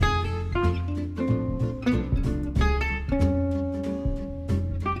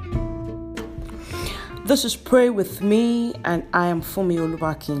This is Pray With Me, and I am Fumi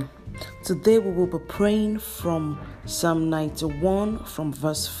Olubakin. Today we will be praying from Psalm 91 from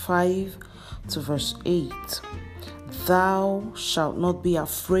verse 5 to verse 8. Thou shalt not be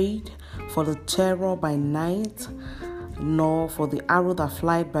afraid for the terror by night, nor for the arrow that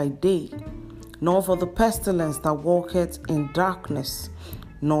flieth by day, nor for the pestilence that walketh in darkness,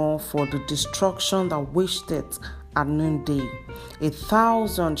 nor for the destruction that wasteth at noonday.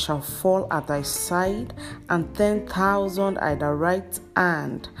 1,000 shall fall at thy side, and 10,000 at thy right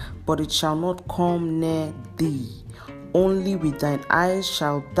hand, but it shall not come near thee. Only with thine eyes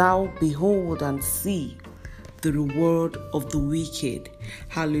shalt thou behold and see the reward of the wicked.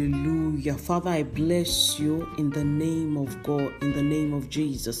 Hallelujah. Father, I bless you in the name of God, in the name of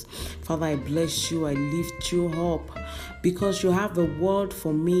Jesus. Father, I bless you. I lift you up because you have a word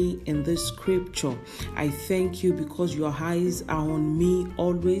for me in this scripture. I thank you because your eyes are on me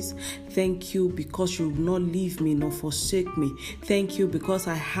always. Thank you because you will not leave me nor forsake me. Thank you because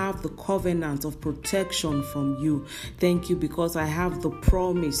I have the covenant of protection from you. Thank you because I have the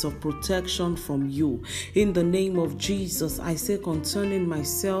promise of protection from you. In the name of Jesus, I say concerning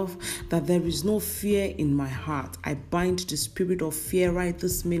myself that there is no fear in my heart. I bind the spirit of fear right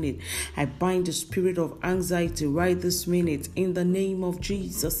this minute. I bind the spirit of anxiety right this minute in the name of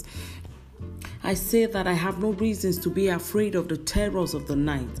Jesus. I say that I have no reasons to be afraid of the terrors of the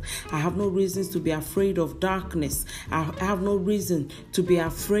night. I have no reasons to be afraid of darkness. I have no reason to be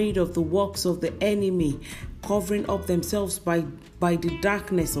afraid of the works of the enemy covering up themselves by the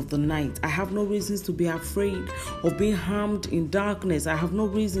darkness of the night. I have no reasons to be afraid of being harmed in darkness. I have no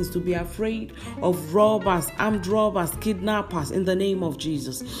reasons to be afraid of robbers, armed robbers, kidnappers in the name of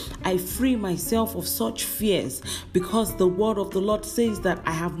Jesus. I free myself of such fears because the word of the Lord says that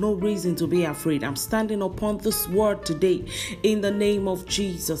I have no reason to be afraid. I'm standing upon this word today in the name of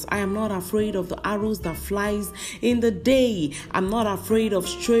Jesus. I am not afraid of the arrows that flies in the day. I'm not afraid of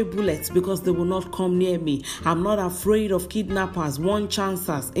stray bullets because they will not come near me. I'm not afraid of kidnappers, one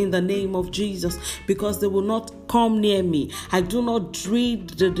chancers in the name of Jesus because they will not come near me. I do not dread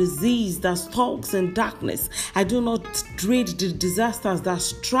the disease that stalks in darkness. I do not dread the disasters that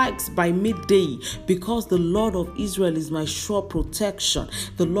strikes by midday because the Lord of Israel is my sure protection.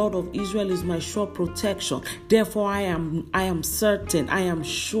 The Lord of Israel is my sure protection. Therefore, I am certain, I am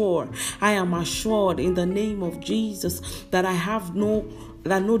sure, I am assured in the name of Jesus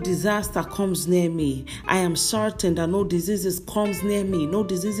that no disaster comes near me. I am certain that no diseases comes near me. No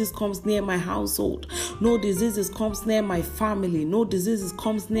diseases comes near my household. No diseases comes near my family. No diseases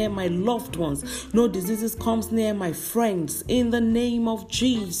comes near my loved ones. No diseases comes near my friends. In the name of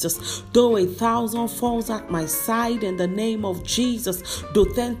Jesus. Though 1,000 falls at my side, in the name of Jesus. Though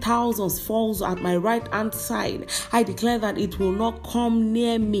 10,000 falls at my right hand side, I declare that it will not come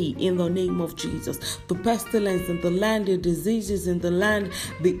near me in the name of Jesus. The pestilence in the land, the diseases in the land,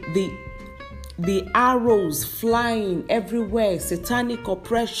 the arrows flying everywhere, satanic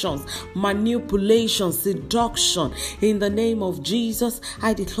oppressions, manipulation, seduction. In the name of Jesus,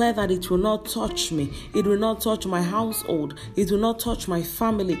 I declare that it will not touch me. It will not touch my household. It will not touch my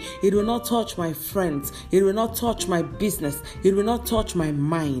family. It will not touch my friends. It will not touch my business. It will not touch my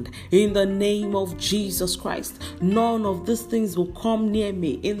mind. In the name of Jesus Christ, none of these things will come near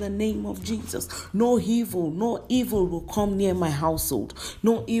me. In the name of Jesus, no evil will come near my household.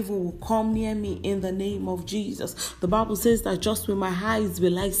 No evil will come near me. In the name of Jesus. The Bible says that just with my eyes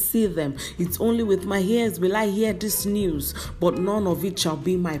will I see them. It's only with my ears will I hear this news, but none of it shall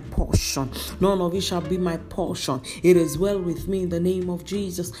be my portion. None of it shall be my portion. It is well with me in the name of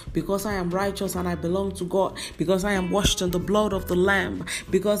Jesus, because I am righteous and I belong to God, because I am washed in the blood of the Lamb,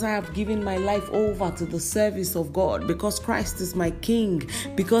 because I have given my life over to the service of God, because Christ is my King,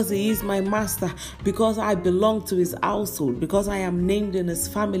 because He is my Master, because I belong to His household, because I am named in His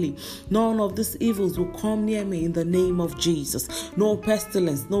family. None of these evils will come near me in the name of Jesus. No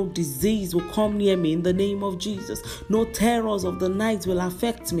pestilence, no disease will come near me in the name of Jesus. No terrors of the night will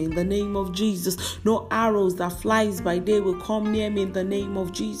affect me in the name of Jesus. No arrows that flies by day will come near me in the name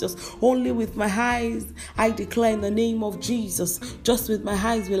of Jesus. Only with my eyes, I declare in the name of Jesus, just with my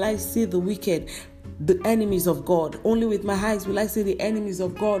eyes will I see the wicked, the enemies of God. Only with my eyes will I see the enemies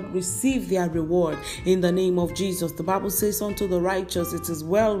of God receive their reward in the name of Jesus. The Bible says unto the righteous, it is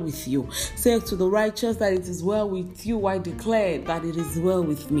well with you. Say to the righteous that it is well with you. I declare that it is well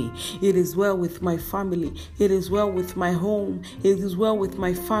with me. It is well with my family. It is well with my home. It is well with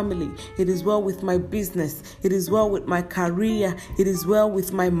my family. It is well with my business. It is well with my career. It is well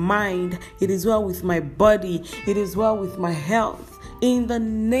with my mind. It is well with my body. It is well with my health. in the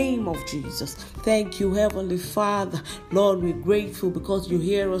name of Jesus. Thank you, Heavenly Father. Lord, we're grateful because you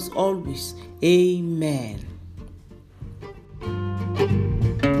hear us always. Amen.